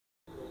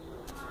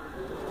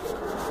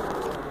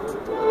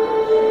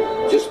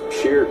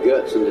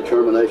guts and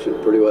determination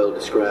pretty well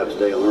describes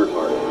Dale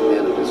Earnhardt,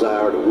 and a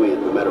desire to win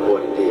no matter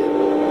what he did.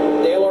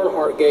 Dale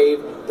Earnhardt gave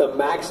the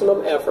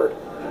maximum effort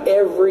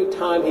every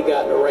time he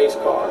got in a race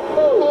car.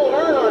 Oh,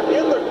 Earnhardt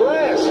in the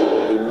grass.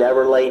 He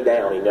never laid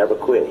down. He never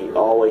quit. He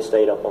always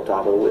stayed up on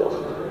top of the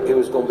wheel. He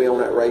was going to be on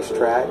that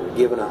racetrack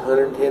giving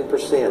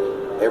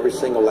 110% every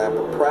single lap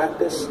of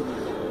practice,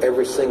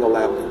 every single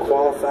lap of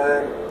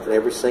qualifying, and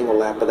every single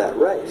lap of that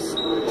race.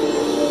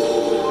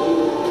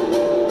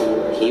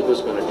 He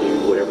was going to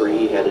do whatever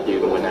he had to do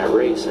to win that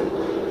race, and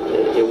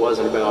it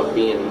wasn't about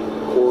being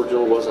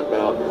cordial, it wasn't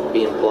about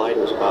being polite, it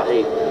was about,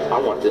 hey, I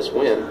want this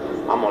win,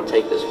 I'm going to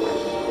take this win.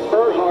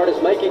 Earnhardt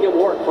is making him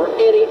work for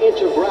any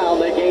inch of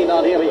ground they gained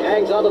on him. He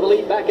hangs on to the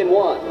lead back in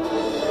one.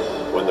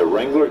 When the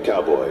Wrangler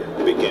Cowboy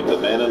became the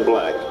man in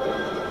black,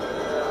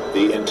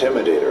 the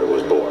Intimidator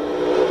was born.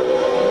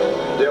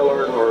 Dale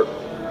Earnhardt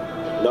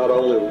not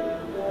only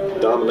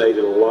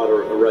dominated a lot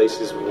of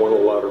races, won a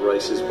lot of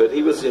races, but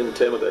he was the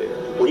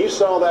Intimidator. When you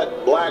saw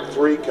that black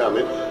 3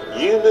 coming,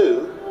 you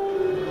knew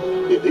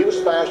if he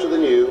was faster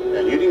than you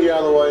and you didn't get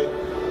out of the way,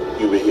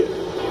 you'd be hit.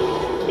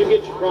 You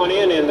get your front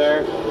end in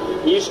there,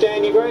 you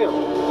stand your ground.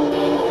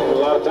 And a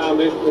lot of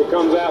times it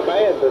comes out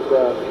bad, but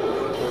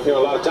a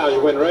lot of times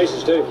you win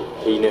races too.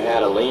 He knew how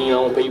to lean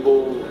on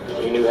people.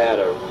 He knew how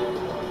to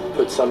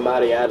put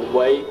somebody out of the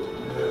way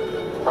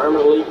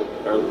permanently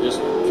or just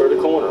for the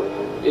corner.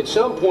 At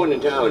some point in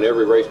time in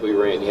every race we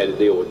ran, you had to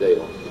deal with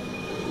Dale.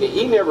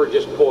 He never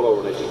just pulled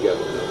over and let you go.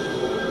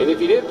 And if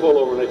he did pull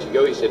over and let you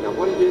go, he said, now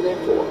what did he do that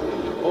for?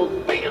 Oh,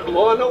 bam,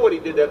 well, I know what he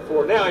did that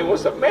for now. He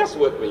wants to mess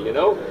with me, you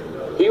know.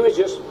 He was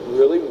just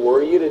really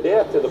worry you to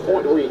death to the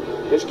point where you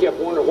just kept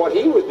wondering what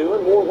he was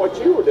doing more than what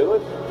you were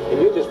doing.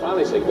 And you just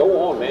finally said, go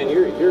on, man,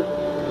 you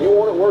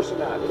want it worse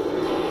than I do.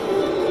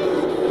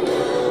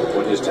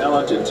 When his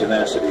talent and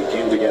tenacity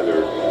came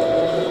together,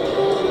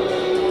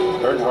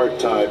 Earnhardt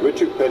tied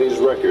Richard Petty's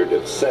record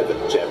of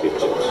 7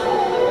 championships.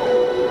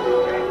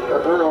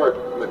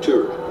 Earnhardt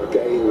matured,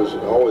 okay? He was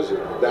always a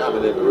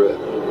diamond in the rough.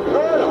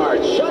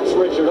 Earnhardt shuts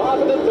Richard off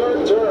in the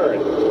 3rd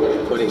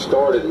turn. When he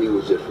started, he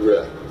was just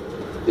rough.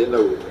 Didn't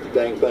know a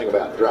dang thing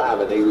about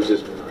driving. He was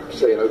just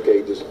saying,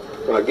 okay, just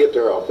when I get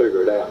there, I'll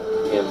figure it out.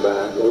 And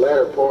by the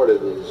latter part of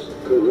his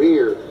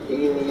career,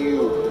 he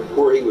knew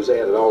where he was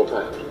at all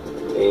times.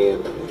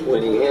 And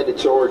when he had to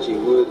charge, he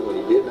would. When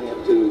he didn't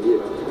have to, he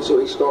didn't. So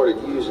he started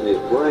using his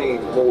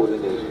brain more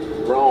than his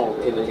brawn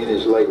in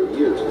his later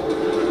years.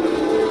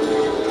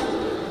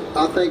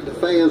 I think the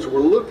fans were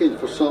looking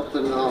for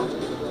something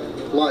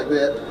like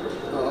that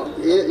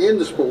in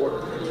the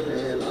sport,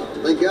 and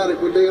they got it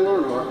with Dale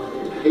Earnhardt.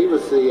 He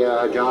was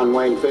the John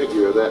Wayne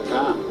figure of that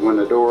time. When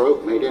the door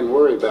opened, he didn't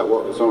worry about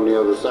what was on the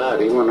other side.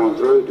 He went on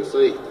through to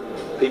see.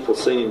 People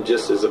seen him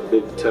just as a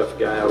big, tough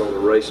guy out on the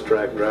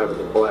racetrack driving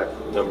the black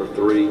number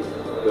 3.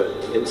 But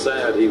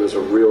inside, he was a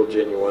real,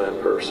 genuine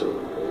person.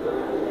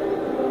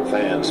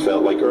 Fans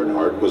felt like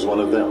Earnhardt was one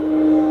of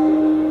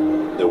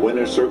them. The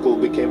winner's circle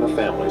became a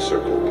family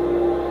circle.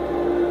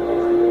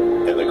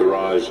 In the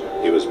garage,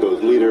 he was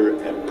both leader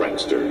and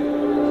prankster.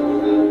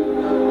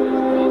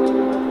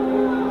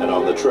 And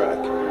on the track,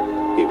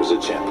 he was a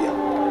champion.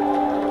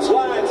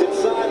 Slides it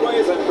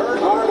sideways and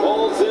Earnhardt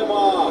holds him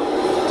off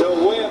to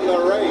win the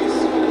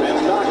race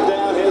and knock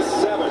down his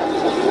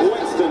 7th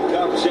Winston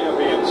Cup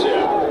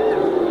championship.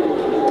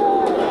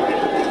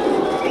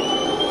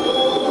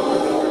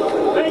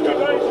 Thank you,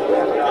 buddy.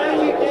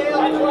 Thank you, Dale.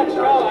 That's what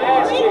Charlie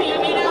asked you.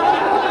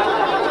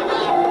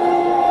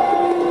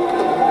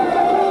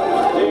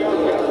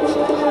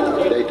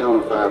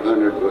 Daytona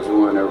 500 was the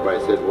one everybody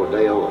said, well,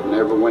 Dale will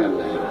never win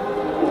that.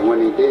 And when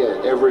he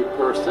did, every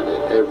person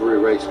at every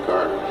race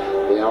car,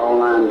 they all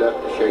lined up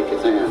to shake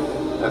his hand.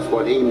 That's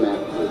what he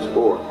meant to the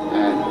sport,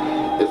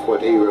 and it's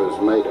what heroes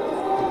are made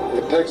of.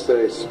 It takes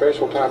a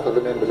special type of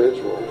an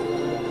individual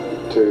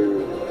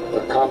to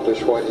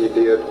accomplish what he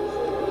did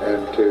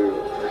and to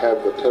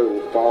have the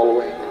total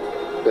following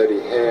that he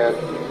had.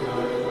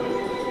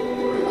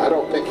 I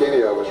don't think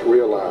any of us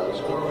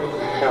realized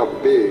how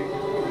big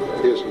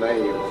his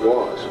name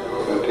was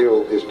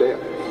until his death.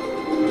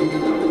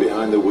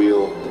 Behind the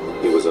wheel,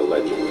 he was a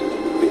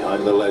legend.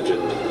 Behind the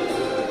legend,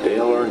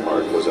 Dale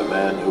Earnhardt was a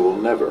man who will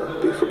never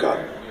be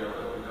forgotten.